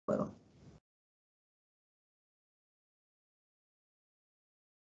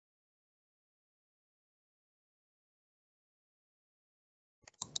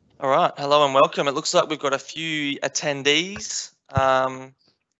All right, hello and welcome. It looks like we've got a few attendees.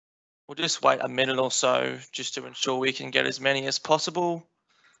 We'll just wait a minute or so just to ensure we can get as many as possible.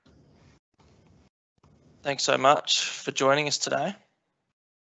 Thanks so much for joining us today.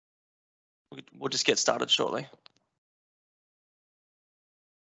 We'll just get started shortly.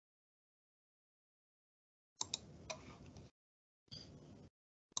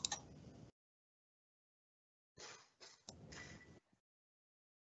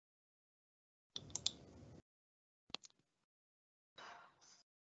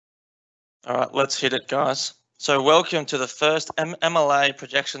 All right, let's hit it, guys. So welcome to the first MLA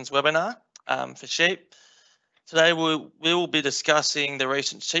projections webinar for sheep. Today we will be discussing the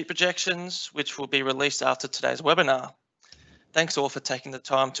recent sheep projections, which will be released after today's webinar. Thanks all for taking the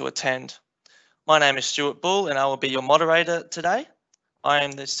time to attend. My name is Stuart Bull and I will be your moderator today. I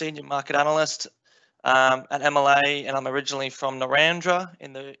am the Senior Market Analyst at MLA, and I'm originally from Narrandera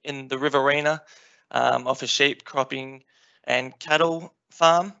in the Riverina of a sheep, cropping and cattle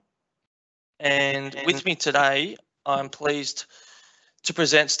farm. And with me today, I'm pleased to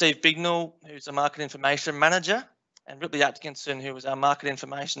present Steve Bignell, who's a Market Information Manager, and Ripley Atkinson, who is our Market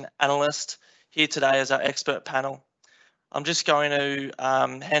Information Analyst, here today as our expert panel. I'm just going to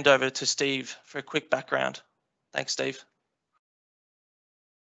hand over to Steve for a quick background. Thanks, Steve.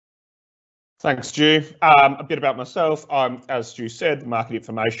 Thanks, Stu. A bit about myself. I'm, as Stu said, the Market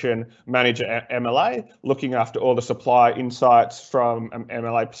Information Manager at MLA, looking after all the supply insights from an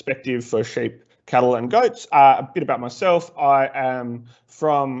MLA perspective for sheep, cattle and goats. A bit about myself. I've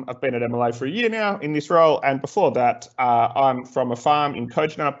been at MLA for a year now in this role, and before that, I'm from a farm in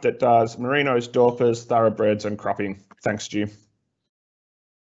Kojonup that does merinos, Dorpers, thoroughbreds and cropping. Thanks, Stu.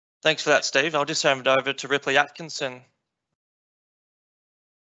 Thanks for that, Steve. I'll just hand it over to Ripley Atkinson.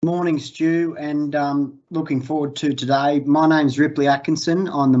 Morning, Stu, and looking forward to today. My name's Ripley Atkinson.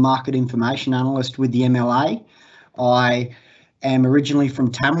 I'm the Market Information Analyst with the MLA. I am originally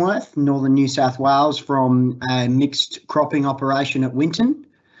from Tamworth, Northern New South Wales, from a mixed cropping operation at Winton,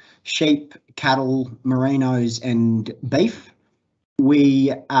 sheep, cattle, merinos and beef.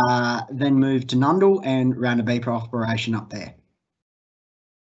 We then moved to Nundle and ran a beef operation up there.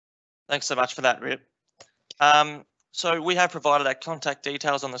 Thanks so much for that, Rip. So we have provided our contact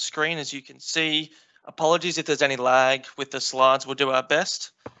details on the screen, as you can see. Apologies if there's any lag with the slides. We'll do our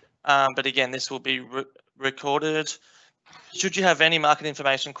best. But again, this will be recorded. Should you have any market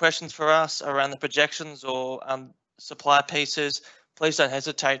information questions for us around the projections or supply pieces, please don't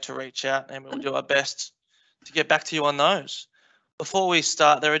hesitate to reach out and we'll do our best to get back to you on those. Before we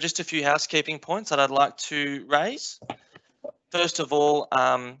start, there are just a few housekeeping points that I'd like to raise. First of all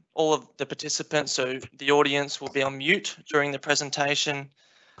of the participants, so the audience, will be on mute during the presentation.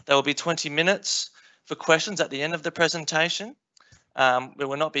 There will be 20 minutes for questions at the end of the presentation. We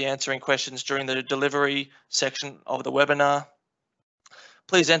will not be answering questions during the delivery section of the webinar.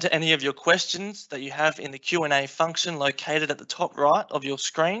 Please enter any of your questions that you have in the Q&A function located at the top right of your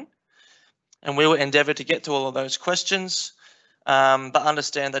screen, and we will endeavour to get to all of those questions. But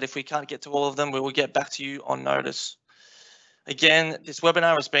understand that if we can't get to all of them, we will get back to you on notice. Again, this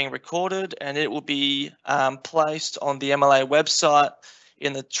webinar is being recorded and it will be placed on the MLA website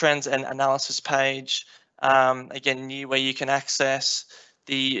in the Trends and Analysis page, again, where you can access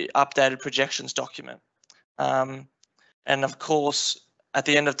the updated projections document. And of course, at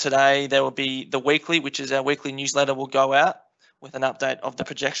the end of today, there will be the weekly, which is our weekly newsletter, will go out with an update of the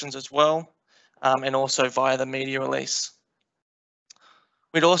projections as well, and also via the media release.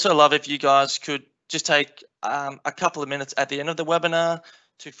 We'd also love if you guys could just take a couple of minutes at the end of the webinar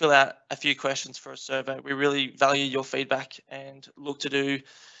to fill out a few questions for a survey. We really value your feedback and look to do,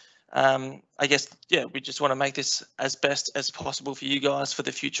 I guess, yeah, we just want to make this as best as possible for you guys for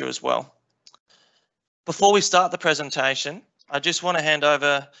the future as well. Before we start the presentation, I just want to hand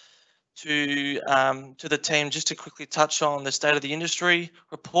over to the team just to quickly touch on the State of the Industry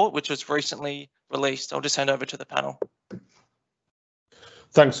report, which was recently released. I'll just hand over to the panel.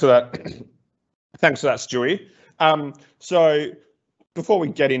 Thanks for that. Thanks for that, Stewie. So before we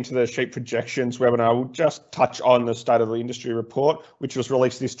get into the sheep projections webinar, we'll just touch on the State of the Industry report, which was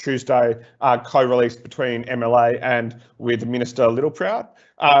released this Tuesday, co-released between MLA and with Minister Littleproud.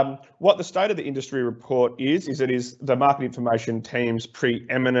 What the State of the Industry report is it is the market information team's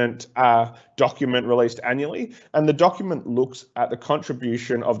preeminent document released annually, and the document looks at the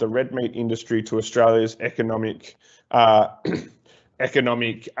contribution of the red meat industry to Australia's economic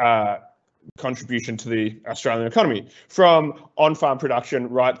contribution to the Australian economy, from on-farm production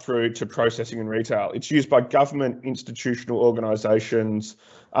right through to processing and retail. It's used by government institutional organisations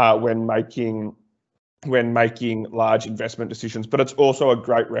when making when making large investment decisions, but it's also a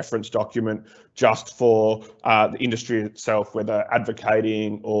great reference document just for the industry itself, whether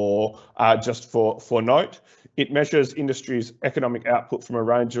advocating or just for note. It measures industry's economic output from a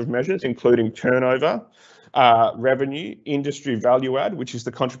range of measures, including turnover, revenue, industry value add, which is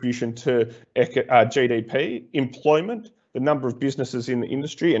the contribution to GDP, employment, the number of businesses in the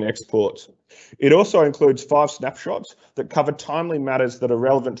industry, and exports. It also includes 5 snapshots that cover timely matters that are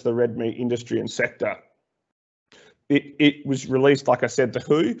relevant to the red meat industry and sector. It was released, like I said, The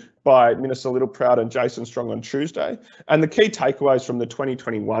Who by Minister Littleproud and Jason Strong on Tuesday. And the key takeaways from the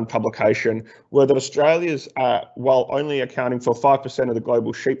 2021 publication were that Australia's, while only accounting for 5% of the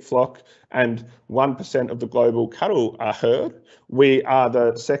global sheep flock and 1% of the global cattle herd, we are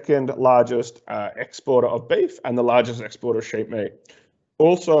the second largest exporter of beef and the largest exporter of sheep meat.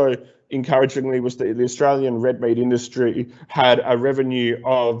 Also, encouragingly, was that the Australian red meat industry had a revenue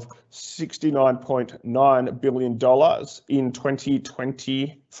of $69.9 billion in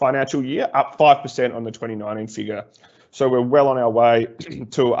 2020 financial year, up 5% on the 2019 figure. So we're well on our way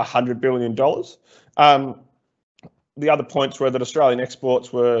to $100 billion. The other points were that Australian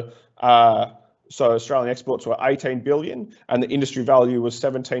exports were 18 billion and the industry value was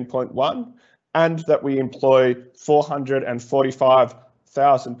 17.1, and that we employ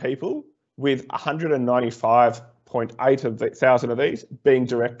 445,000 people, with 195,800 of these being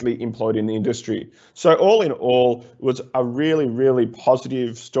directly employed in the industry. So all in all, it was a really, really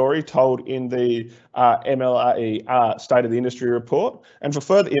positive story told in the MLA State of the Industry report. And for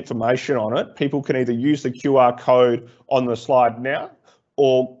further information on it, people can either use the QR code on the slide now,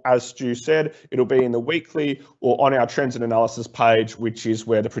 or as Stu said, it'll be in the weekly or on our trends and analysis page, which is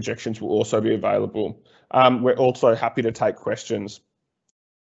where the projections will also be available. We're also happy to take questions.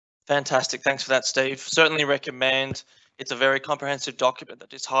 Fantastic. Thanks for that, Steve. Certainly recommend. It's a very comprehensive document that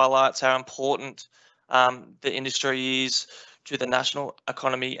just highlights how important the industry is to the national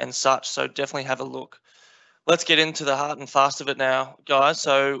economy and such. So definitely have a look. Let's get into the heart and fast of it now, guys.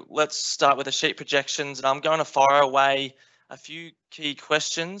 So let's start with the sheep projections, and I'm going to fire away a few key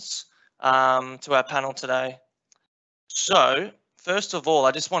questions to our panel today. So first of all,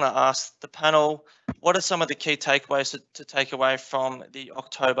 I just want to ask the panel, what are some of the key takeaways to take away from the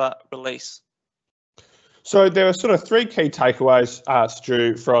October release? So there are sort of 3 key takeaways,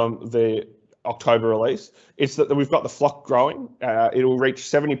 Stu, from the October release. It's that we've got the flock growing. It will reach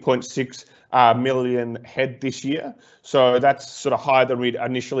 70.6 million head this year. So that's sort of higher than we'd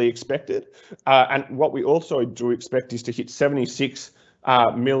initially expected. And what we also do expect is to hit 76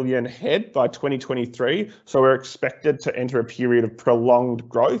 million head by 2023. So we're expected to enter a period of prolonged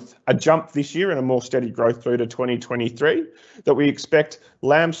growth, a jump this year and a more steady growth through to 2023, that we expect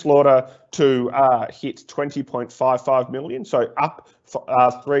lamb slaughter to hit 20.55 million, so up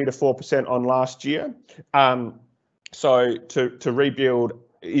 3 to 4% on last year. So to rebuild,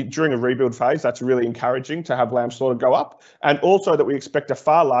 during a rebuild phase, that's really encouraging to have lamb slaughter go up, and also that we expect a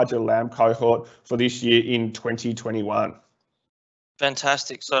far larger lamb cohort for this year in 2021.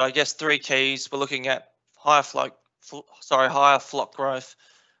 Fantastic. So I guess 3 keys. We're looking at higher flock growth,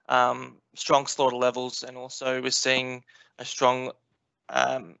 strong slaughter levels, and also we're seeing a strong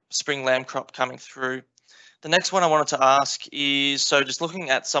spring lamb crop coming through. The next one I wanted to ask is, so just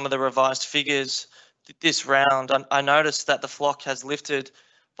looking at some of the revised figures this round, I noticed that the flock has lifted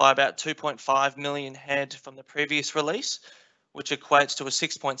by about 2.5 million head from the previous release, which equates to a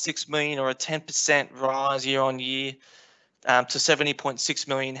 6.6 million or a 10% rise year on year. To 70.6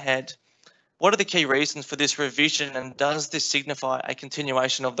 million head. What are the key reasons for this revision, and does this signify a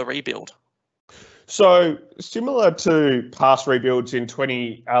continuation of the rebuild? So similar to past rebuilds in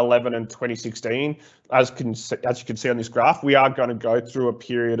 2011 and 2016, as you can see on this graph, we are going to go through a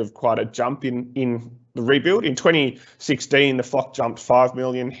period of quite a jump in the rebuild. In 2016, the flock jumped 5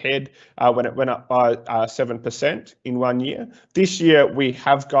 million head when it went up by 7% in 1 year. This year, we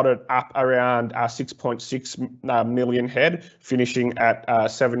have got it up around 6.6 million head, finishing at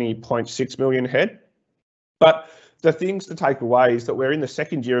 70.6 million head. But the things to take away is that we're in the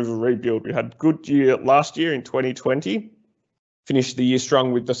second year of a rebuild. We had a good year last year in 2020, finished the year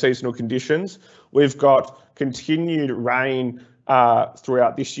strong with the seasonal conditions. We've got continued rain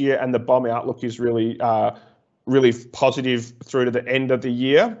throughout this year, and the BOM outlook is really positive through to the end of the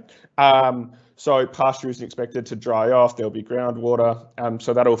year. So pasture isn't expected to dry off. There'll be groundwater,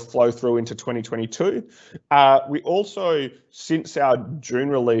 so that'll flow through into 2022. We also, since our June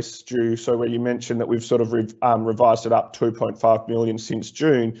release, Stu, so where you mentioned that we've sort of revised it up 2.5 million since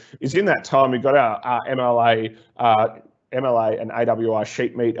June, is in that time we got our MLA and AWI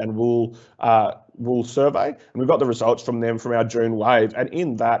sheep meat and wool survey, and we've got the results from them from our June wave. And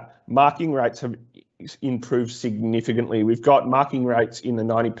in that, marking rates have improved significantly. We've got marking rates in the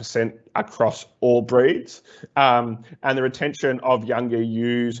 90% across all breeds, and the retention of younger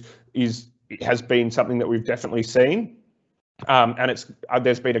ewes has been something that we've definitely seen. And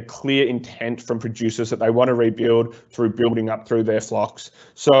there's been a clear intent from producers that they want to rebuild through building up through their flocks.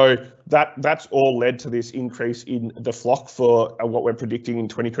 So that's all led to this increase in the flock for what we're predicting in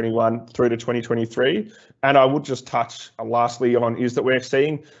 2021 through to 2023. And I would just touch lastly on is that we're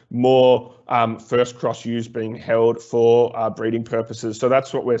seeing more first cross ewes being held for breeding purposes. So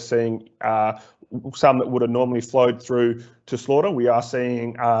that's what we're seeing. Some that would have normally flowed through to slaughter, we are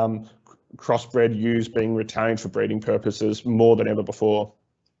seeing crossbred ewes being retained for breeding purposes more than ever before.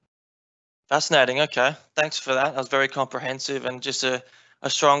 Fascinating. Okay, thanks for that. That was very comprehensive and just a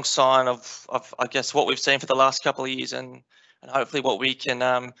strong sign of I guess what we've seen for the last couple of years and hopefully what we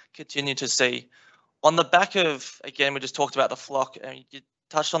can continue to see. On the back of, again, we just talked about the flock and you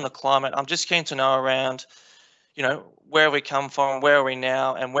touched on the climate. I'm just keen to know around, where we come from, where are we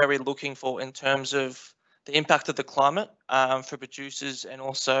now, and where we're looking for in terms of the impact of the climate for producers and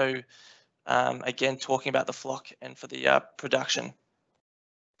also again, talking about the flock and for the production.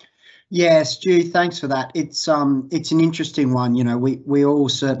 Yeah, Stu, thanks for that. It's an interesting one. We all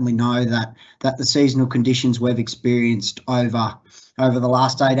certainly know that the seasonal conditions we've experienced over the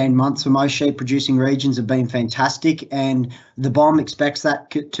last 18 months for most sheep producing regions have been fantastic, and the BOM expects that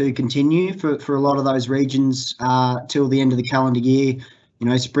to continue for a lot of those regions till the end of the calendar year,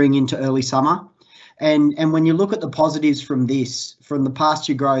 spring into early summer. And when you look at the positives from the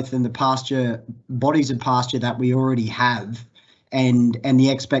pasture growth and the pasture bodies of pasture that we already have, and the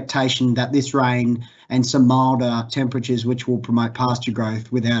expectation that this rain and some milder temperatures, which will promote pasture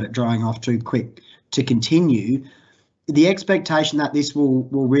growth without it drying off too quick, to continue, the expectation that this will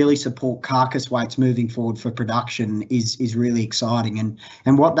really support carcass weights moving forward for production is really exciting.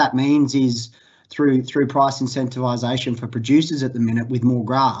 And what that means is through price incentivization for producers at the minute with more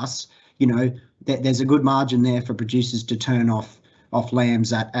grass, there's a good margin there for producers to turn off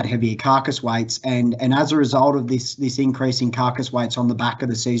lambs at heavier carcass weights, and as a result of this increase in carcass weights on the back of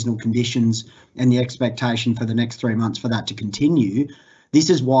the seasonal conditions and the expectation for the next 3 months for that to continue, this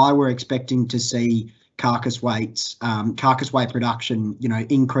is why we're expecting to see carcass weight production,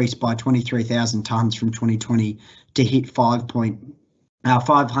 increase by 23,000 tonnes from 2020 to hit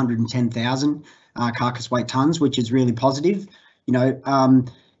 510,000 carcass weight tonnes, which is really positive.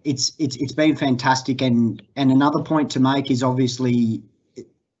 It's been fantastic, and another point to make is obviously,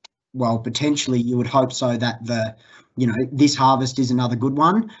 well, potentially you would hope so that this harvest is another good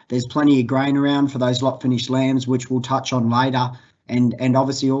one. There's plenty of grain around for those lot finished lambs, which we'll touch on later, and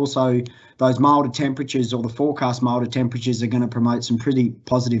obviously also those milder temperatures, or the forecast milder temperatures, are going to promote some pretty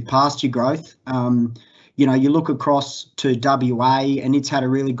positive pasture growth. You look across to WA and it's had a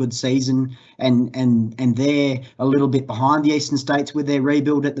really good season, and they're a little bit behind the eastern states with their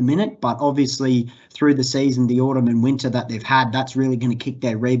rebuild at the minute, but obviously through the season, the autumn and winter that they've had, that's really going to kick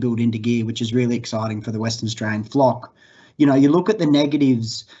their rebuild into gear, which is really exciting for the Western Australian flock. You look at the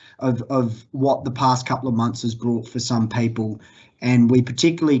negatives of what the past couple of months has brought for some people, and we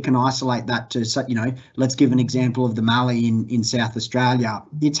particularly can isolate that to, let's give an example of the Mallee in South Australia.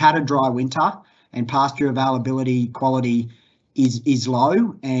 It's had a dry winter, and pasture availability quality is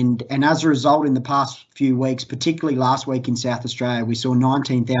low, and as a result, in the past few weeks, particularly last week in South Australia, we saw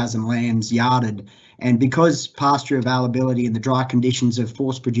 19,000 lambs yarded, and because pasture availability and the dry conditions have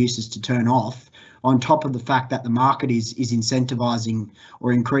forced producers to turn off, on top of the fact that the market is incentivising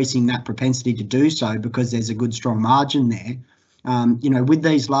or increasing that propensity to do so because there's a good strong margin there. With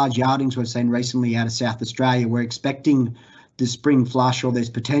these large yardings we've seen recently out of South Australia, we're expecting the spring flush, or there's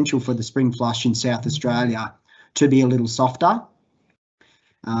potential for the spring flush in South Australia to be a little softer,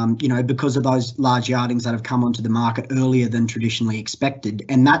 because of those large yardings that have come onto the market earlier than traditionally expected.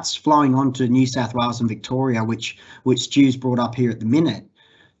 And that's flowing on to New South Wales and Victoria, which Stu's brought up here at the minute.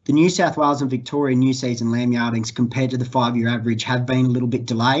 The New South Wales and Victoria new season lamb yardings compared to the 5-year average have been a little bit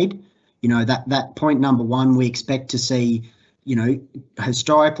delayed. That point number one, we expect to see,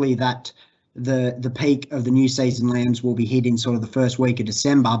 historically that the peak of the new season lambs will be hit in sort of the first week of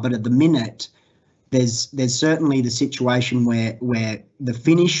December, but at the minute there's certainly the situation where the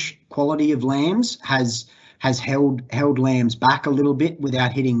finish quality of lambs has held lambs back a little bit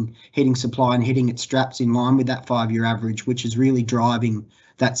without hitting supply and hitting its straps in line with that 5-year average, which is really driving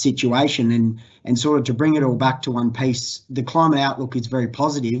that situation. And sort of to bring it all back to one piece, the climate outlook is very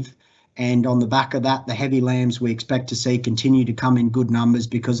positive. And on the back of that, the heavy lambs we expect to see continue to come in good numbers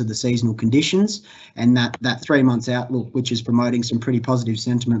because of the seasonal conditions, and that 3 months outlook, which is promoting some pretty positive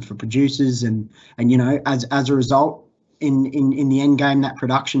sentiment for producers. And as a result, in the end game, that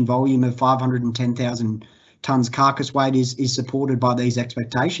production volume of 510,000 tonnes carcass weight is supported by these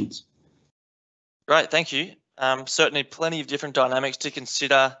expectations. Great, thank you. Certainly plenty of different dynamics to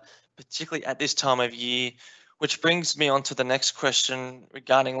consider, particularly at this time of year, which brings me on to the next question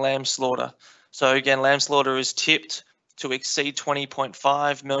regarding lamb slaughter. So again, lamb slaughter is tipped to exceed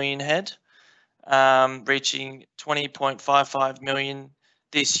 20.5 million head, reaching 20.55 million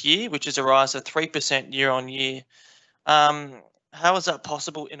this year, which is a rise of 3% year on year. How is that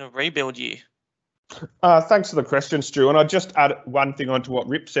possible in a rebuild year? Thanks for the question, Stu. And I'll just add one thing onto what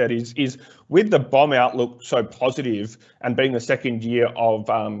Rip said is with the BOM outlook so positive and being the second year of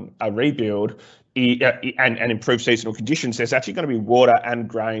a rebuild and improved seasonal conditions, there's actually going to be water and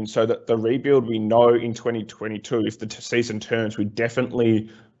grain, so that the rebuild we know in 2022, if the season turns, we definitely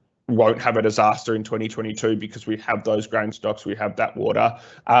won't have a disaster in 2022 because we have those grain stocks, we have that water.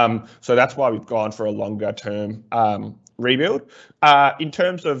 So that's why we've gone for a longer term rebuild. In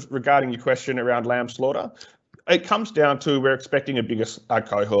terms of regarding your question around lamb slaughter, it comes down to we're expecting a bigger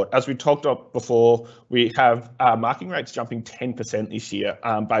cohort. As we talked about before, we have marking rates jumping 10% this year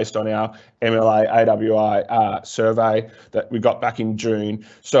based on our MLA AWI survey that we got back in June.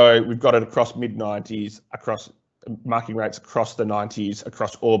 So we've got it across mid-90s, across marking rates across the 90s,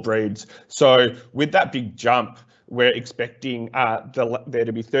 across all breeds. So with that big jump, we're expecting there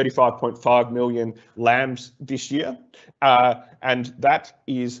to be 35.5 million lambs this year, and that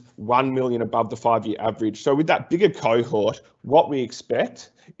is 1 million above the 5-year average. So with that bigger cohort, what we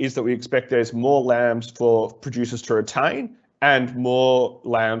expect is that we expect there's more lambs for producers to retain and more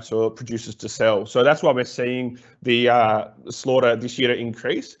lambs for producers to sell. So that's why we're seeing the slaughter this year to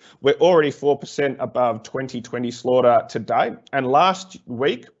increase. We're already 4% above 2020 slaughter to date. And last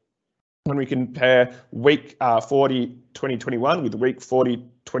week, when we compare week 40 2021 with week 40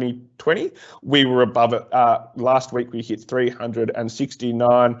 2020, we were above it. Last week we hit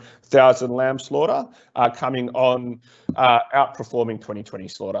 369,000 lamb slaughter, coming on outperforming 2020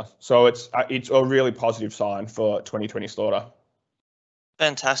 slaughter. So it's a really positive sign for 2020 slaughter.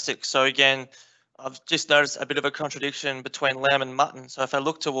 Fantastic. So again, I've just noticed a bit of a contradiction between lamb and mutton. So if I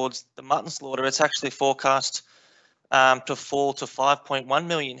look towards the mutton slaughter, it's actually forecast to fall to 5.1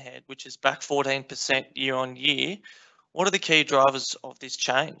 million head, which is back 14% year on year. What are the key drivers of this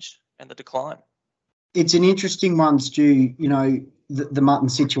change and the decline? It's an interesting one, Stu. You know, the mutton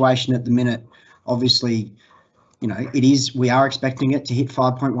situation at the minute, obviously, you know, we are expecting it to hit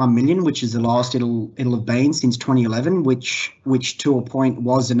 5.1 million, which is the lowest it'll have been since 2011, which to a point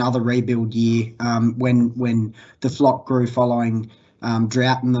was another rebuild year when the flock grew following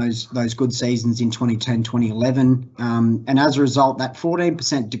drought and those good seasons in 2010, 2011. And as a result, that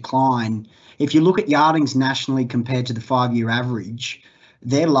 14% decline, if you look at yardings nationally compared to the 5-year average,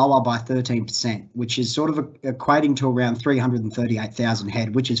 they're lower by 13%, which is sort of equating to around 338,000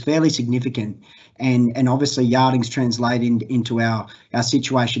 head, which is fairly significant. And obviously yardings translate into our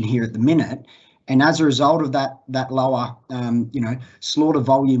situation here at the minute. And as a result of that lower, slaughter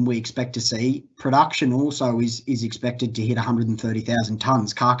volume we expect to see, production also is expected to hit 130,000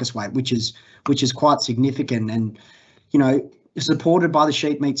 tonnes carcass weight, which is quite significant. And, you know, supported by the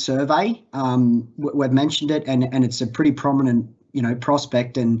sheep meat survey, we've mentioned it, and it's a pretty prominent, you know,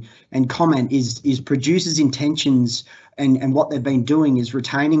 prospect and comment is producers' intentions and what they've been doing is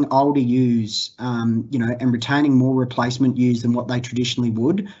retaining older ewes, and retaining more replacement ewes than what they traditionally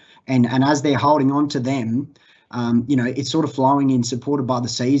would. And as they're holding on to them, it's sort of flowing in, supported by the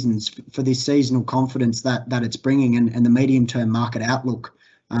seasons for this seasonal confidence that it's bringing and the medium-term market outlook,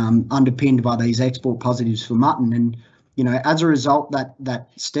 underpinned by these export positives for mutton. And, you know, as a result that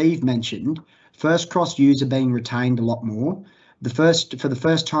Steve mentioned, first cross ewes are being retained a lot more. For the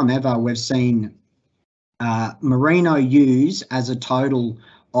first time ever, we've seen merino ewes as a total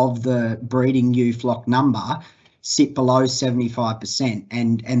of the breeding ewe flock number sit below 75%,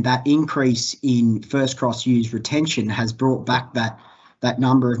 and that increase in first cross ewes retention has brought back that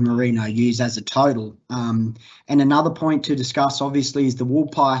number of merino ewes as a total. And another point to discuss, obviously, is the wool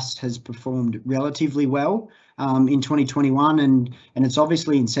price has performed relatively well in 2021, and it's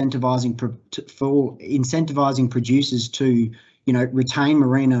obviously incentivizing producers to, you know, retain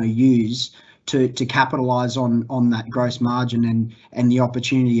merino ewes to capitalise on that gross margin and the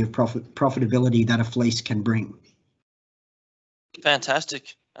opportunity of profitability that a fleece can bring.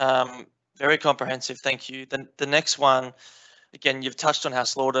 Fantastic. Very comprehensive. Thank you. The next one, again, you've touched on how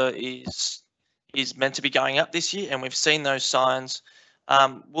slaughter is meant to be going up this year, and we've seen those signs.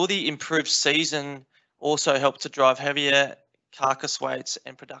 Will the improved season also help to drive heavier carcass weights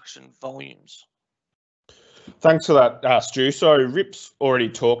and production volumes? Thanks for that, Stu. So Rip's already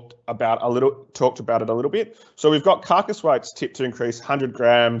talked about it a little bit. So we've got carcass weights tipped to increase 100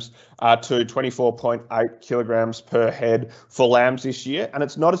 grams to 24.8 kilograms per head for lambs this year, and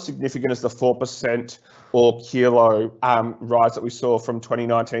it's not as significant as the 4% or kilo rise that we saw from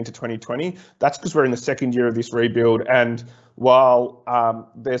 2019 to 2020. That's because we're in the second year of this rebuild, and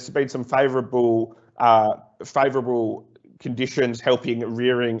while there's been some favourable conditions helping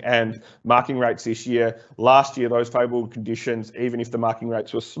rearing and marking rates this year. Last year, those favourable conditions, even if the marking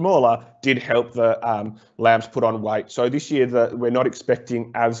rates were smaller, did help the lambs put on weight. So this year, we're not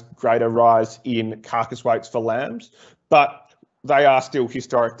expecting as great a rise in carcass weights for lambs, but they are still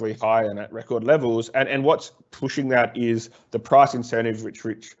historically high and at record levels. And what's pushing that is the price incentive, which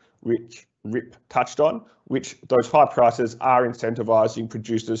Rip touched on, which those high prices are incentivising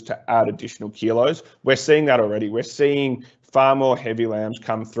producers to add additional kilos. We're seeing that already. We're seeing far more heavy lambs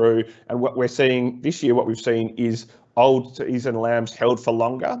come through. And what we're seeing this year, what we've seen is old season lambs held for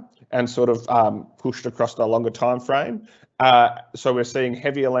longer and sort of pushed across the longer time frame. So we're seeing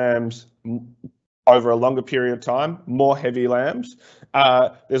heavier lambs over a longer period of time, more heavy lambs.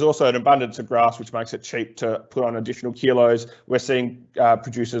 There's also an abundance of grass, which makes it cheap to put on additional kilos. We're seeing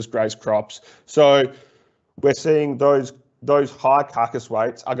producers graze crops. So we're seeing those high carcass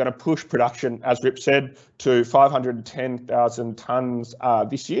weights are going to push production, as Rip said, to 510,000 tonnes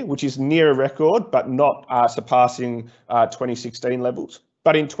this year, which is near a record, but not surpassing 2016 levels.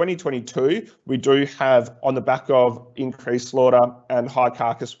 But in 2022, we do have, on the back of increased slaughter and high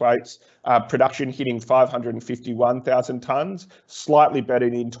carcass weights, production hitting 551,000 tonnes, slightly better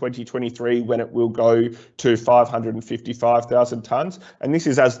in 2023 when it will go to 555,000 tonnes. And this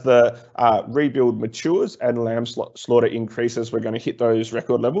is as the rebuild matures and lamb slaughter increases, we're going to hit those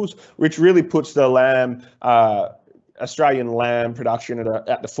record levels, which really puts the Australian lamb production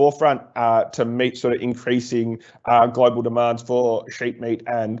at the forefront to meet sort of increasing global demands for sheep meat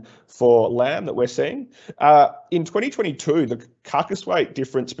and for lamb that we're seeing. In 2022, the carcass weight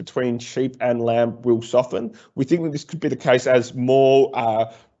difference between sheep and lamb will soften. We think that this could be the case as more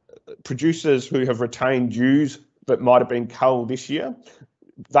producers who have retained ewes that might have been cull this year,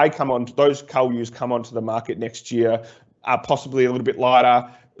 those cull ewes come onto the market next year, possibly a little bit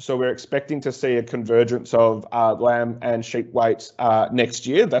lighter. So we're expecting to see a convergence of lamb and sheep weights next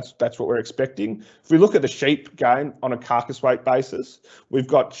year. That's what we're expecting. If we look at the sheep game on a carcass weight basis, we've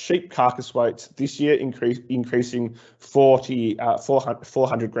got sheep carcass weights this year increasing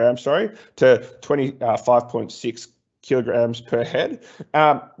 400 grams, to 25.6 kilograms per head.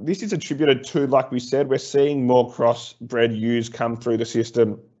 This is attributed to, like we said, we're seeing more crossbred ewes come through the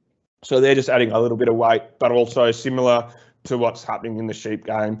system. So they're just adding a little bit of weight, but also similar to what's happening in the sheep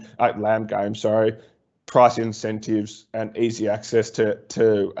game, lamb game, price incentives and easy access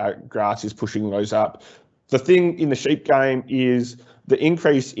to grass is pushing those up. The thing in the sheep game is the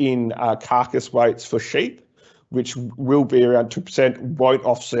increase in carcass weights for sheep, which will be around 2%, won't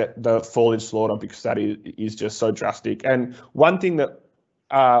offset the fall in slaughter because that is just so drastic. And one thing that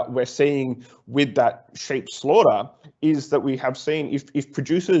we're seeing with that sheep slaughter is that we have seen if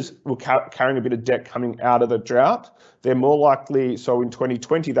producers were carrying a bit of debt coming out of the drought, they're more likely, so in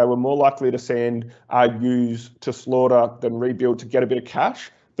 2020, they were more likely to send ewes to slaughter than rebuild to get a bit of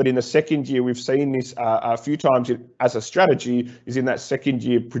cash. But in the second year, we've seen this a few times as a strategy, is in that second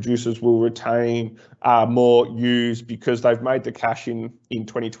year, producers will retain more ewes because they've made the cash in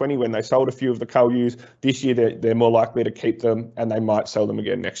 2020 when they sold a few of the cull ewes. This year, they're more likely to keep them and they might sell them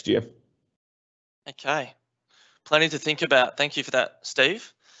again next year. Okay, plenty to think about. Thank you for that,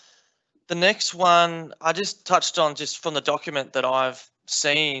 Steve. The next one I just touched on just from the document that I've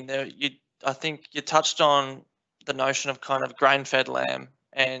seen there. I think you touched on the notion of kind of grain-fed lamb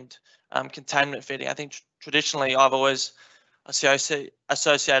and containment feeding. I think traditionally I've always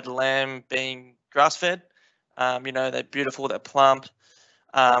associated lamb being grass-fed. They're beautiful, they're plump,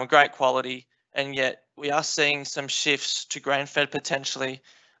 great quality, and yet we are seeing some shifts to grain-fed potentially.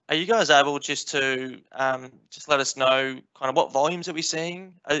 Are you guys able just to just let us know kind of what volumes are we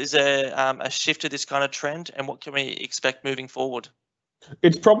seeing? Is there a shift to this kind of trend, and what can we expect moving forward?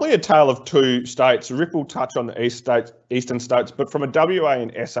 It's probably a tale of two states. Rip will touch on the eastern states, but from a WA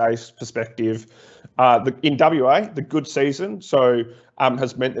and SA perspective, in WA, the good season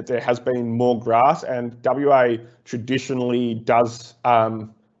has meant that there has been more grass, and WA traditionally does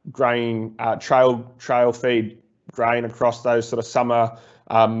grain trail feed grain across those sort of summer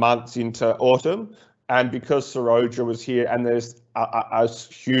months into autumn. And because Seroja was here and there's a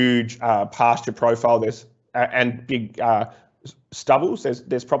huge pasture profile, and big stubbles,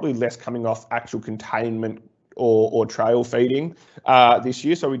 there's probably less coming off actual containment or trail feeding this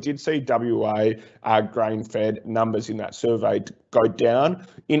year. So we did see WA grain-fed numbers in that survey go down.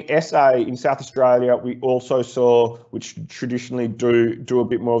 In SA, in South Australia, we also saw, which traditionally do a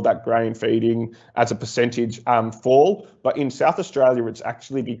bit more of that grain feeding as a percentage fall. But in South Australia, it's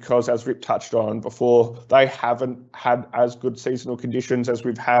actually because, as Rip touched on before, they haven't had as good seasonal conditions as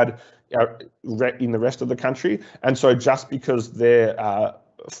we've had in the rest of the country. And so just because their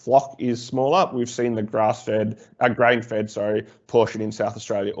flock is smaller, we've seen the grain-fed portion in South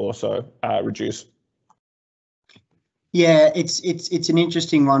Australia also reduce. Yeah, it's an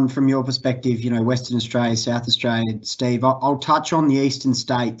interesting one from your perspective, Western Australia, South Australia, Steve. I'll touch on the eastern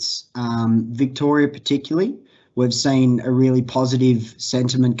states, Victoria particularly. We've seen a really positive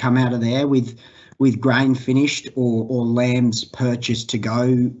sentiment come out of there with grain finished or lambs purchased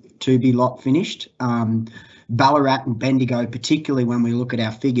to be lot finished. Ballarat and Bendigo, particularly when we look at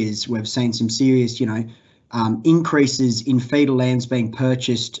our figures, we've seen some serious, increases in feeder lambs being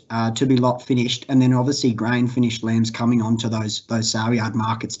purchased to be lot finished, and then obviously grain finished lambs coming onto those sale yard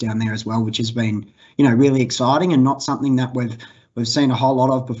markets down there as well, which has been, really exciting and not something that we've seen a whole lot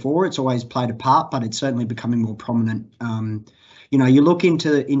of before. It's always played a part, but it's certainly becoming more prominent. You look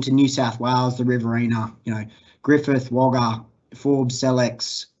into New South Wales, the Riverina, Griffith, Wagga, Forbes,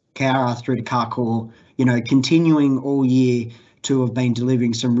 Sellex, Cowra through to Carcoar, continuing all year to have been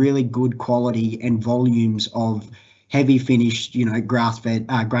delivering some really good quality and volumes of heavy finished, grass-fed,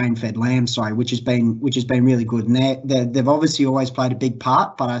 grain-fed lamb, which has been really good. And they've obviously always played a big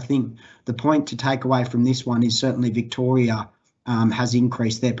part, but I think the point to take away from this one is certainly Victoria has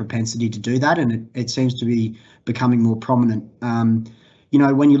increased their propensity to do that, and it seems to be becoming more prominent.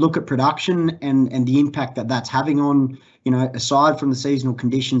 When you look at production and the impact that that's having on, aside from the seasonal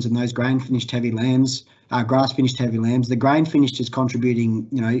conditions and those grain finished heavy lambs, grass finished heavy lambs, the grain finished is contributing,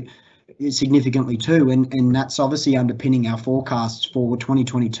 significantly too, and that's obviously underpinning our forecasts for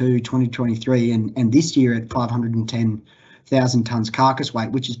 2022, 2023, and this year at 510,000 tonnes carcass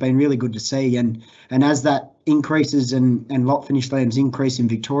weight, which has been really good to see. And as that increases and lot finished lambs increase in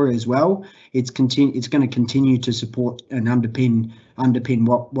Victoria as well, it's going to continue to support and underpin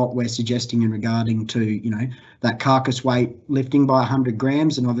what we're suggesting in regarding to that carcass weight lifting by 100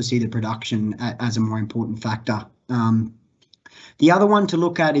 grams, and obviously the production as a more important factor. The other one to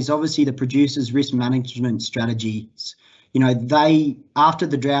look at is obviously the producers' risk management strategies. They, after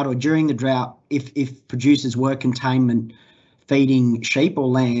the drought or during the drought, if producers were containment feeding sheep or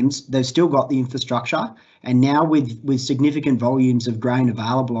lambs, they've still got the infrastructure. And now with significant volumes of grain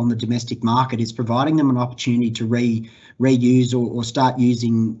available on the domestic market, it's providing them an opportunity to reuse or start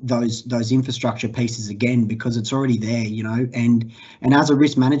using those infrastructure pieces again, because it's already there, and as a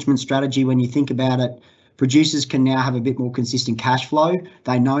risk management strategy, when you think about it, producers can now have a bit more consistent cash flow.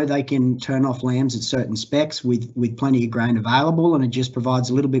 They know they can turn off lambs at certain specs with plenty of grain available, and it just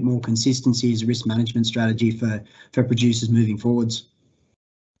provides a little bit more consistency as a risk management strategy for producers moving forwards.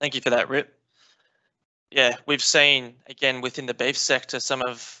 Thank you for that, Rip. Yeah, we've seen, again, within the beef sector, some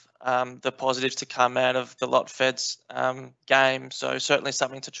of the positives to come out of the lot feds game. So certainly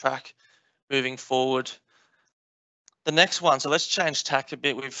something to track moving forward. The next one, so let's change tack a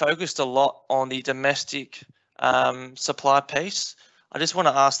bit. We've focused a lot on the domestic supply piece. I just want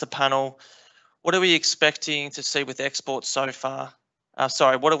to ask the panel, what are we expecting to see with exports so far?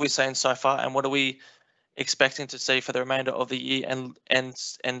 What are we seeing so far, and what are we expecting to see for the remainder of the year and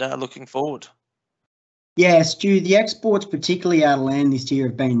looking forward? Yeah, Stu, the exports, particularly out of land this year,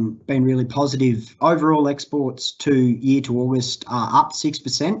 have been really positive. Overall exports year to August are up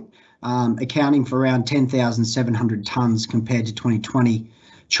 6%, accounting for around 10,700 tonnes compared to 2020.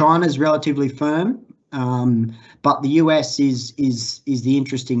 China's relatively firm, but the US is the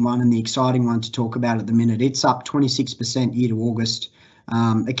interesting one and the exciting one to talk about at the minute. It's up 26% year to August,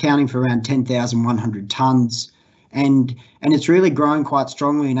 accounting for around 10,100 tonnes. And it's really grown quite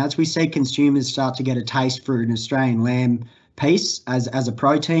strongly. And as we see consumers start to get a taste for an Australian lamb piece as a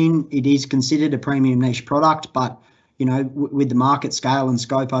protein, it is considered a premium niche product. But, with the market scale and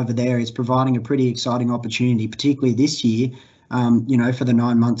scope over there, it's providing a pretty exciting opportunity, particularly this year, for the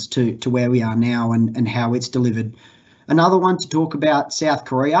 9 months to where we are now and how it's delivered. Another one to talk about, South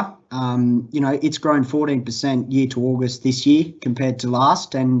Korea. It's grown 14% year to August this year compared to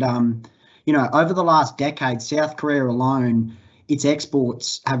last. And, over the last decade, South Korea alone, its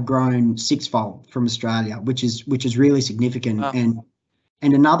exports have grown sixfold from Australia, which is really significant. Wow.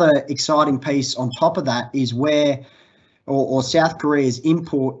 And another exciting piece on top of that is where South Korea's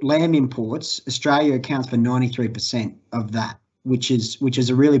lamb imports, Australia accounts for 93% of that. which is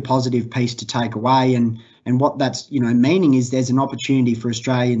a really positive piece to take away. And what that's meaning is there's an opportunity for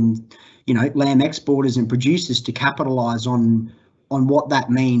Australian lamb exporters and producers to capitalise on what that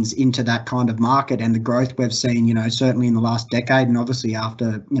means into that kind of market and the growth we've seen, certainly in the last decade and obviously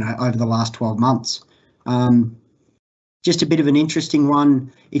after, over the last 12 months. Just a bit of an interesting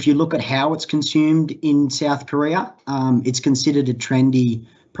one. If you look at how it's consumed in South Korea, it's considered a trendy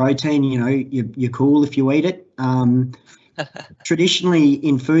protein. You're cool if you eat it. Traditionally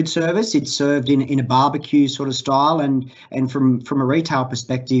in food service, it's served in a barbecue sort of style, and from a retail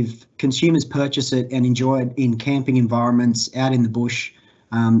perspective, consumers purchase it and enjoy it in camping environments, out in the bush,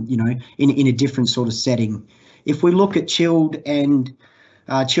 in a different sort of setting. If we look at chilled and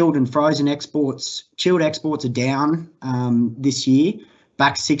frozen exports, chilled exports are down this year,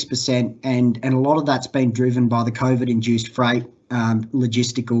 back 6%, and a lot of that's been driven by the COVID-induced freight,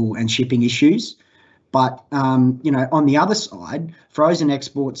 logistical and shipping issues. But, on the other side, frozen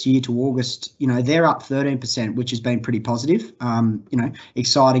exports year to August, they're up 13%, which has been pretty positive,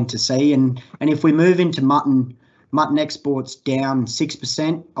 exciting to see. And if we move into mutton exports down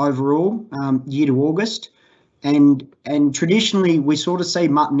 6% overall year to August. And traditionally, we sort of see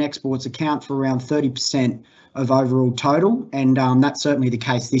mutton exports account for around 30% of overall total. And that's certainly the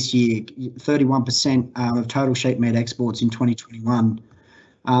case this year, 31% of total sheep meat exports in 2021.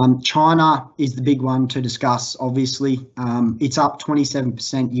 China is the big one to discuss, obviously. It's up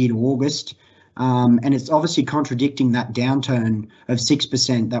 27% year to August, and it's obviously contradicting that downturn of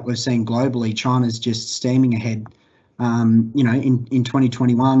 6% that we're seeing globally. China's just steaming ahead, in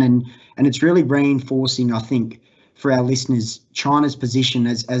 2021, and it's really reinforcing, I think, for our listeners, China's position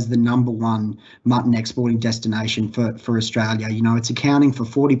as the number one mutton exporting destination for Australia. It's accounting for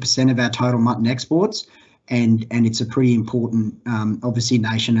 40% of our total mutton exports. And it's a pretty important, obviously,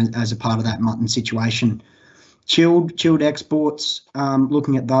 nation as a part of that mutton situation. Chilled exports,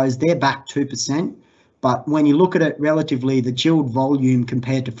 looking at those, they're back 2%. But when you look at it relatively, the chilled volume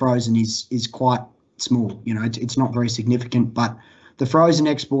compared to frozen is quite small. It's not very significant. But the frozen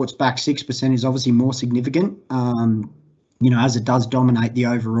exports back 6% is obviously more significant, as it does dominate the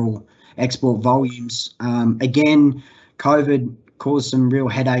overall export volumes. Again, COVID caused some real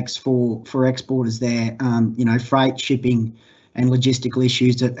headaches for exporters there. Freight, shipping and logistical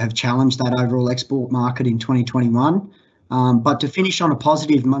issues that have challenged that overall export market in 2021. But to finish on a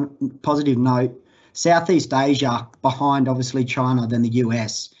positive note, Southeast Asia, behind obviously China then the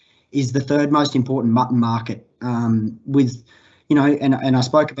US, is the third most important mutton market, with, and I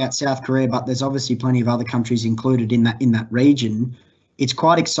spoke about South Korea, but there's obviously plenty of other countries included in that region. It's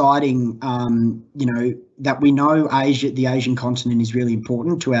quite exciting, that we know the Asian continent is really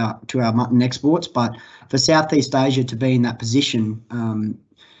important to our mutton exports, but for Southeast Asia to be in that position,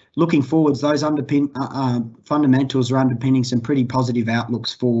 looking forwards, those fundamentals are underpinning some pretty positive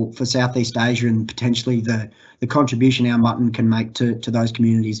outlooks for Southeast Asia and potentially the contribution our mutton can make to those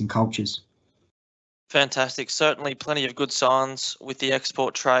communities and cultures. Fantastic. Certainly plenty of good signs with the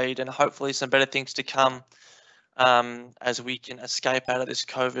export trade, and hopefully some better things to come as we can escape out of this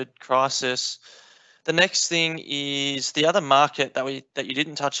COVID crisis. The next thing is the other market that you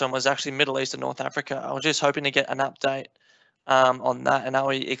didn't touch on was actually Middle East and North Africa. I was just hoping to get an update on that, and are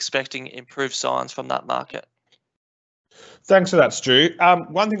we expecting improved signs from that market? Thanks for that, Stu.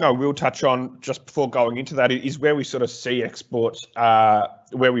 One thing I will touch on just before going into that is where we sort of see exports,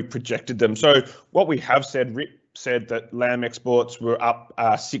 where we projected them. So what we have said that lamb exports were up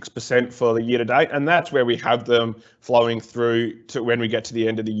 6% for the year to date, and that's where we have them flowing through to when we get to the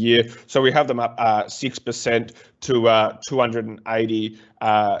end of the year. So we have them up 6% to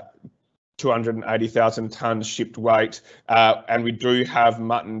 280,000 tonnes shipped weight, and we do have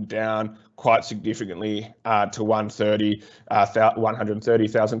mutton down quite significantly to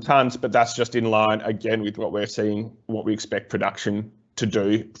 130,000 tonnes, but that's just in line again with what we're seeing, what we expect production to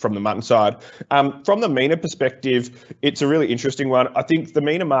do from the mutton side. From the MENA perspective, it's a really interesting one. I think the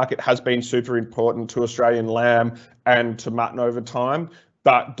MENA market has been super important to Australian lamb and to mutton over time,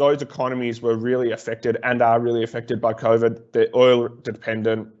 but those economies were really affected and are really affected by COVID. They're oil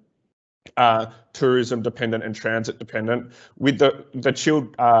dependent, tourism dependent and transit dependent. With the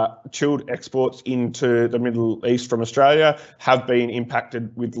chilled exports into the Middle East from Australia have been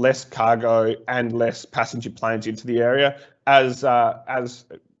impacted with less cargo and less passenger planes into the area as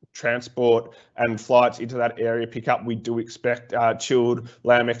transport and flights into that area pick up, we do expect chilled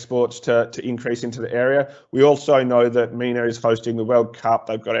lamb exports to increase into the area. We also know that MENA is hosting the World Cup.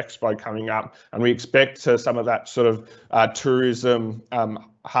 They've got Expo coming up, and we expect some of that sort of tourism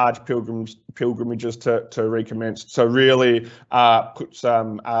Hajj pilgrimages to recommence. So really put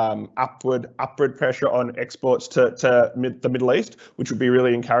some upward pressure on exports to the Middle East, which would be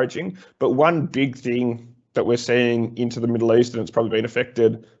really encouraging. But one big thing that we're seeing into the Middle East, and it's probably been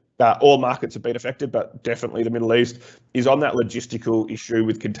affected, all markets have been affected, but definitely the Middle East, is on that logistical issue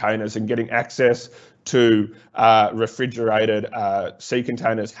with containers, and getting access to refrigerated sea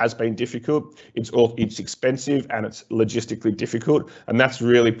containers has been difficult. It's expensive and it's logistically difficult, and that's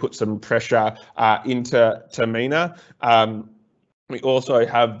really put some pressure into MENA. We also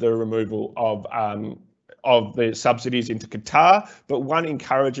have the removal of the subsidies into Qatar, but one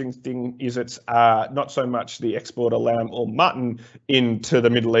encouraging thing is it's not so much the export of lamb or mutton into the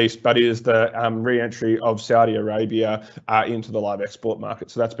Middle East, but is the re-entry of Saudi Arabia into the live export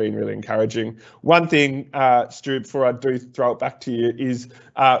market. So that's been really encouraging. One thing, Stu, before I do throw it back to you, is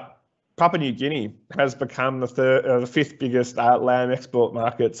Papua New Guinea has become the fifth biggest lamb export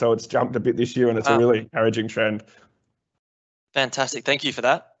market. So it's jumped a bit this year, and it's a really encouraging trend. Fantastic. Thank you for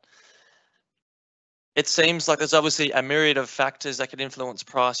that. It seems like there's obviously a myriad of factors that could influence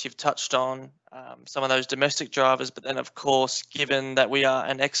price. You've touched on some of those domestic drivers, but then of course, given that we are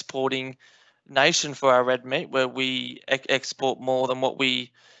an exporting nation for our red meat, where we export more than what we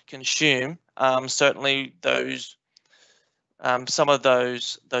consume, certainly those some of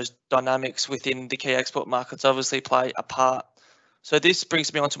those dynamics within the key export markets obviously play a part. So this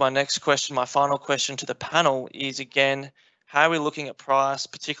brings me on to my next question. My final question to the panel is, again, how are we looking at price,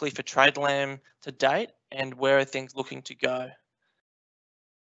 particularly for trade lamb to date, and where are things looking to go?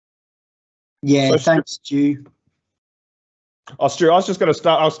 Yeah, thanks, Stu. Stu, I was just going to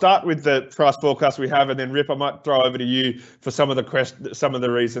start. I'll start with the price forecast we have, and then Rip, I might throw over to you for some of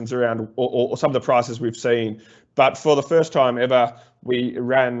the reasons around or some of the prices we've seen. But for the first time ever, we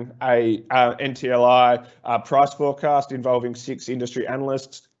ran a NTLI price forecast involving 6 industry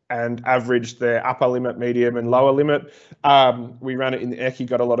analysts and averaged their upper limit, medium and lower limit. We ran it in the ECI,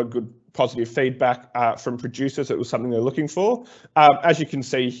 got a lot of good positive feedback from producers. It was something they're looking for. As you can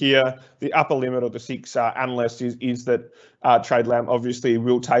see here, the upper limit of the 6 analysts is that trade lamb obviously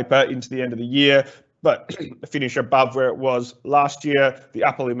will taper into the end of the year, but finish above where it was last year. The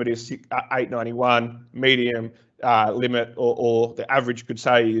upper limit is 891, medium limit or the average could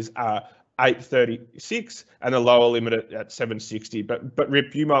say is 836, and the lower limit at 760. But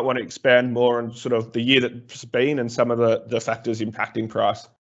Rip, you might want to expand more on sort of the year that's been and some of the factors impacting price.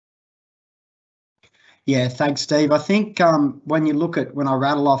 Yeah, thanks, Steve. I think when I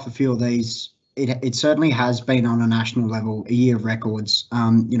rattle off a few of these, it certainly has been on a national level a year of records.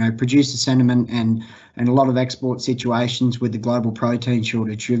 Producer sentiment and a lot of export situations with the global protein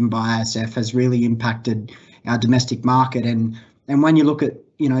shortage driven by ASF has really impacted our domestic market. And when you look at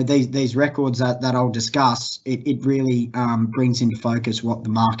these records that I'll discuss, it really brings into focus what the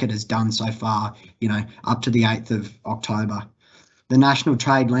market has done so far, up to the 8th of October. The national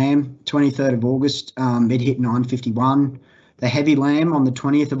trade lamb, 23rd of August, it hit 951. The heavy lamb on the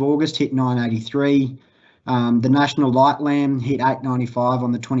 20th of August hit 983. The national light lamb hit 895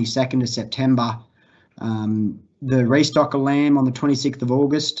 on the 22nd of September. The restocker lamb on the 26th of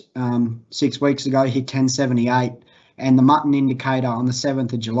August, 6 weeks ago, hit 1078. And the mutton indicator on the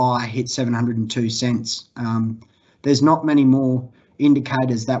 7th of July hit 702 cents. There's not many more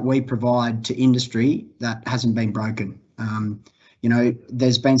indicators that we provide to industry that hasn't been broken.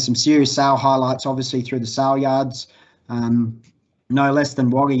 There's been some serious sale highlights, obviously, through the sale yards. No less than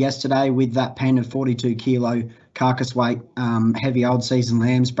Wagga yesterday with that pen of 42 kilo carcass weight heavy old season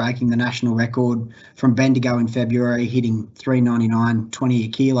lambs breaking the national record from Bendigo in February, hitting $3.99.20 a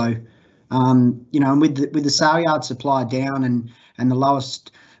kilo. And with the sale yard supply down and the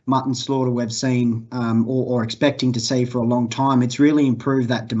lowest mutton slaughter we've seen or expecting to see for a long time, it's really improved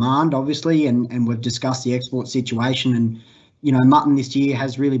that demand, obviously, and we've discussed the export situation. And mutton this year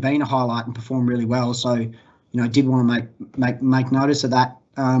has really been a highlight and performed really well. So I did want to make notice of that.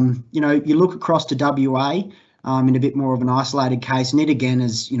 You look across to WA in a bit more of an isolated case, and it again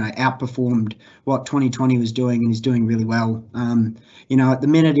has outperformed what 2020 was doing and is doing really well. At the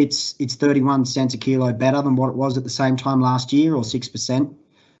minute it's 31 cents a kilo better than what it was at the same time last year, or 6%.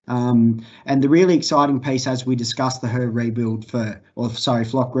 And the really exciting piece, as we discussed the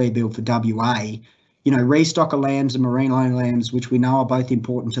flock rebuild for WA, restocker lambs and merino lambs, which we know are both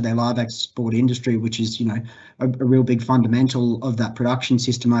important to their live export industry, which is, a real big fundamental of that production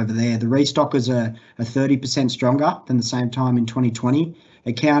system over there. The restockers are 30% stronger than the same time in 2020,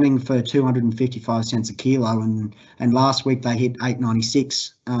 accounting for 255 cents a kilo, and last week they hit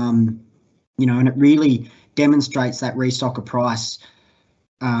 8.96. You know, and it really demonstrates that restocker price,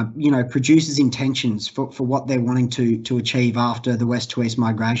 you know, produces intentions for what they're wanting to achieve after the west to east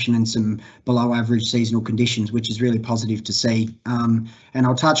migration and some below average seasonal conditions, which is really positive to see. And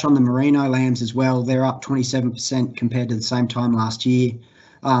I'll touch on the merino lambs as well. They're up 27% compared to the same time last year,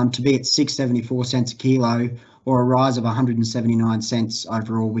 to be at 6.74 cents a kilo, or a rise of 179 cents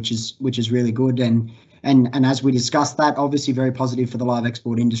overall, which is really good. And as we discussed, that obviously very positive for the live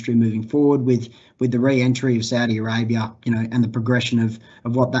export industry moving forward with the re-entry of Saudi Arabia, you know, and the progression of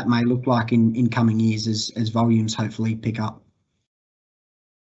what that may look like in coming years as volumes hopefully pick up.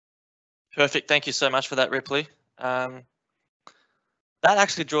 Perfect. Thank you so much for that, Ripley. That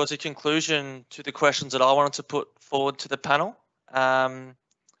actually draws a conclusion to the questions that I wanted to put forward to the panel. I'm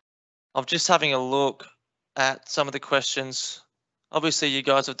just having a look at some of the questions. Obviously, you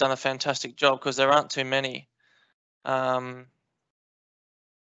guys have done a fantastic job because there aren't too many. So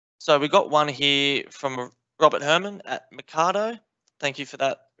we got one here from Robert Herman at Mercado. Thank you for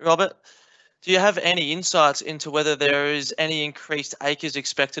that, Robert. Do you have any insights into whether there is any increased acres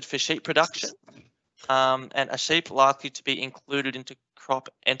expected for sheep production, and are sheep likely to be included into crop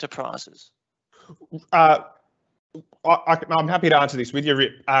enterprises? I'm happy to answer this with you,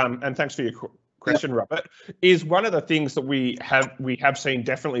 Rip, and thanks for your question, Robert. Is one of the things that we have seen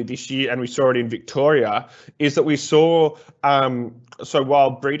definitely this year, and we saw it in Victoria, is that we saw, so while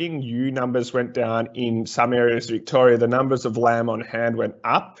breeding ewe numbers went down in some areas of Victoria, the numbers of lamb on hand went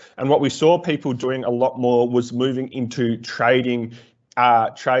up, and what we saw people doing a lot more was moving into trading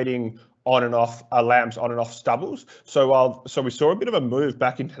on and off lambs on and off stubbles. So we saw a bit of a move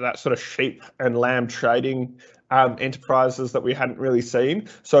back into that sort of sheep and lamb trading enterprises that we hadn't really seen.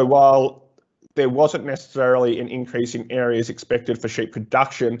 So while there wasn't necessarily an increase in areas expected for sheep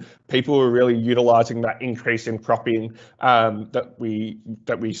production, people were really utilising that increase in cropping that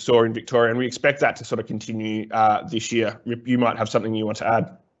we saw in Victoria, and we expect that to sort of continue this year. You might have something you want to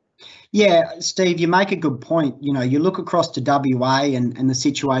add. Yeah, Steve, you make a good point. You know, you look across to WA and the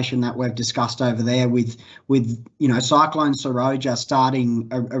situation that we've discussed over there with you know, Cyclone Seroja starting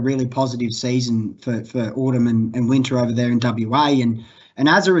a really positive season for autumn and winter over there in WA, and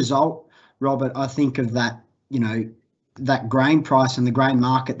as a result, Robert, I think of that, you know, that grain price and the grain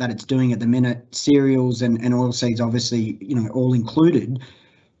market that it's doing at the minute, cereals and oilseeds, obviously, you know, all included.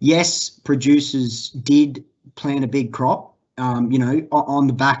 Yes, producers did plant a big crop, you know, on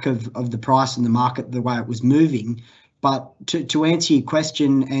the back of the price and the market, the way it was moving. But to answer your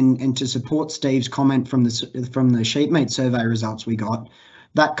question and to support Steve's comment from the sheep meat survey results we got,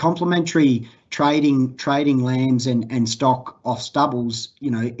 that complementary trading lambs and stock off stubbles, you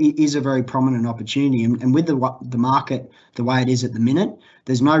know, is a very prominent opportunity. And with the market the way it is at the minute,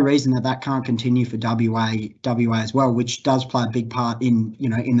 there's no reason that can't continue for WA as well, which does play a big part in, you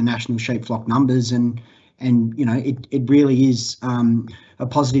know, in the national sheep flock numbers. And you know, it really is a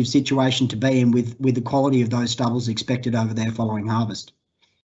positive situation to be in with the quality of those stubbles expected over there following harvest.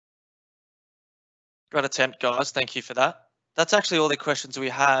 Great attempt, guys. Thank you for that. That's actually all the questions we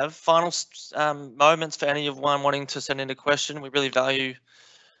have. Final moments for anyone wanting to send in a question. We really value,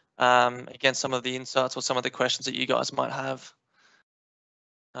 again, some of the insights or some of the questions that you guys might have.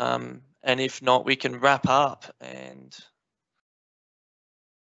 And if not, we can wrap up. And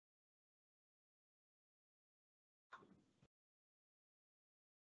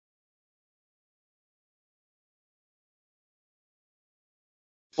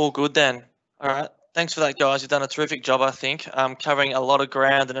all good then. All right. Thanks for that, guys. You've done a terrific job, I think, covering a lot of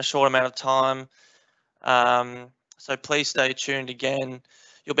ground in a short amount of time. So please stay tuned again.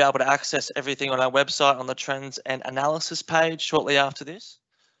 You'll be able to access everything on our website on the trends and analysis page shortly after this.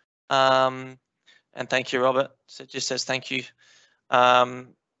 And thank you, Robert. So it just says thank you.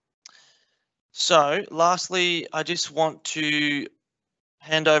 So lastly, I just want to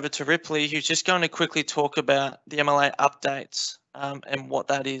hand over to Ripley, who's just going to quickly talk about the MLA updates and what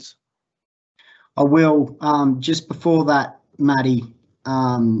that is. I will. Just before that, Maddie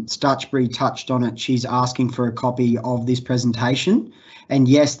Stutchbury touched on it. She's asking for a copy of this presentation. And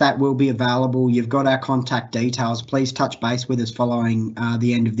yes, that will be available. You've got our contact details. Please touch base with us following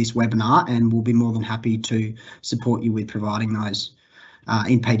the end of this webinar, and we'll be more than happy to support you with providing those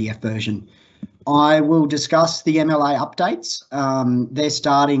in PDF version. I will discuss the MLA updates. They're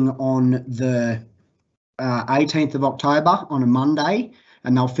starting on the 18th of October on a Monday,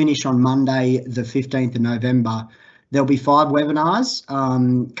 and they'll finish on Monday, the 15th of November. There'll be 5 webinars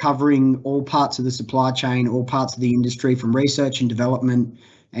covering all parts of the supply chain, all parts of the industry, from research and development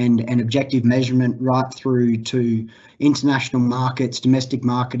and objective measurement right through to international markets, domestic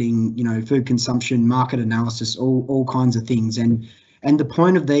marketing, food consumption, market analysis, all kinds of things. And the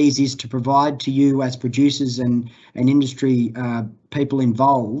point of these is to provide to you as producers and industry people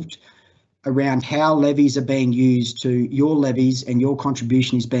involved around how levies are being used, to your levies and your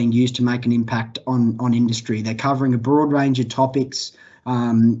contribution is being used to make an impact on industry. They're covering a broad range of topics.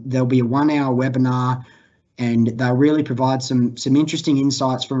 There'll be a 1-hour webinar, and they'll really provide some interesting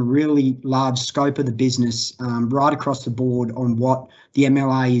insights from a really large scope of the business right across the board on what the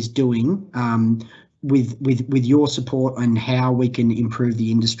MLA is doing with your support and how we can improve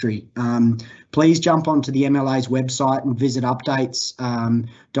the industry. Please jump onto the MLA's website and visit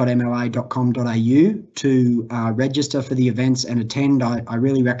updates.mla.com.au to register for the events and attend. I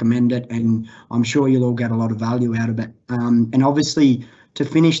really recommend it, and I'm sure you'll all get a lot of value out of it. And obviously, to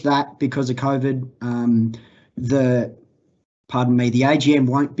finish that, because of COVID, the AGM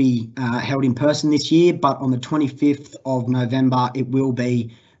won't be held in person this year, but on the 25th of November, it will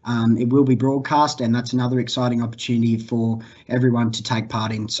be broadcast, and that's another exciting opportunity for everyone to take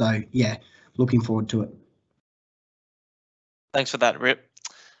part in. So yeah, looking forward to it. Thanks for that, Rip.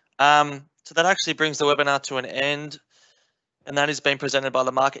 So that actually brings the webinar to an end, and that is being presented by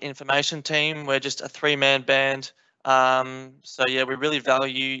the market information team. We're just a 3-man band. So yeah, we really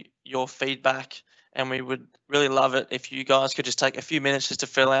value your feedback, and we would really love it if you guys could just take a few minutes just to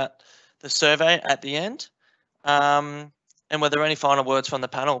fill out the survey at the end. And were there any final words from the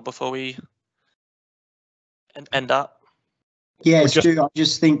panel before we end up? Yeah, Stu, I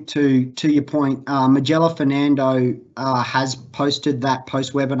just think to your point, Magella Fernando has posted that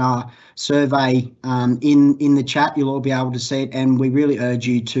post-webinar survey in the chat. You'll all be able to see it, and we really urge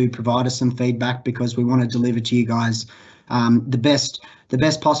you to provide us some feedback, because we want to deliver to you guys the best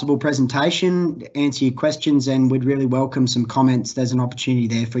possible presentation, answer your questions, and we'd really welcome some comments. There's an opportunity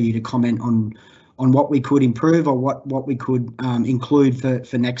there for you to comment on what we could improve or what we could include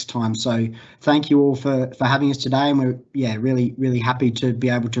for next time. So thank you all for having us today, and we're really happy to be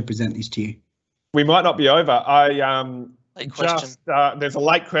able to present this to you. We might not be over. There's a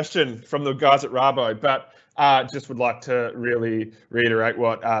late question from the guys at Rabo, but just would like to really reiterate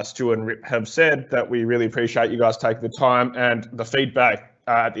what Stu and Rip have said, that we really appreciate you guys taking the time, and the feedback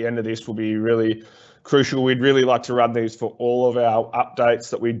at the end of this will be really crucial. We'd really like to run these for all of our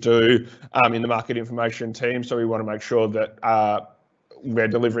updates that we do in the market information team. So we want to make sure that we're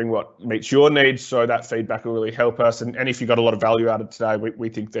delivering what meets your needs. So that feedback will really help us. And if you got a lot of value out of it today, we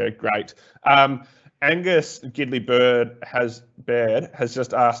think they're great. Angus Gidley Baird has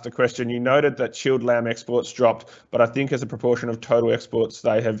just asked a question. You noted that chilled lamb exports dropped, but I think as a proportion of total exports,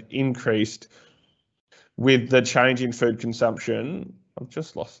 they have increased with the change in food consumption. I've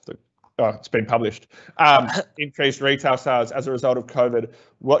just lost the... Oh, it's been published. Increased retail sales as a result of COVID.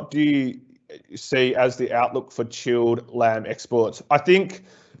 What do you see as the outlook for chilled lamb exports? I think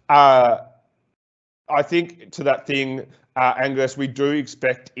to that thing, Angus, we do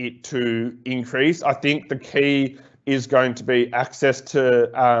expect it to increase. I think the key is going to be access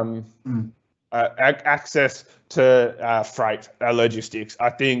to freight, logistics. I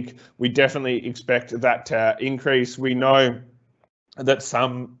think we definitely expect that to increase. We know that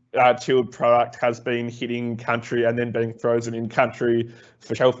some chilled product has been hitting country and then being frozen in country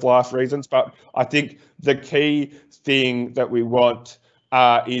for shelf life reasons. But I think the key thing that we want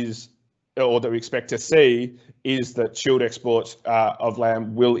that we expect to see, is that chilled exports of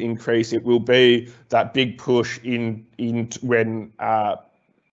lamb will increase. It will be that big push in when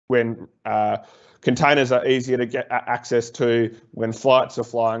containers are easier to get access to, when flights are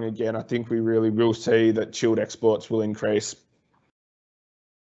flying again. I think we really will see that chilled exports will increase.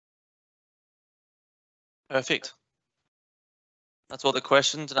 Perfect. That's all the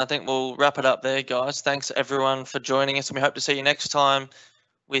questions, and I think we'll wrap it up there, guys. Thanks everyone for joining us, and we hope to see you next time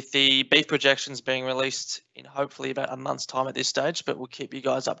with the beef projections being released in hopefully about a month's time at this stage, but we'll keep you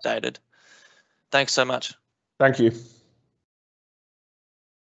guys updated. Thanks so much. Thank you.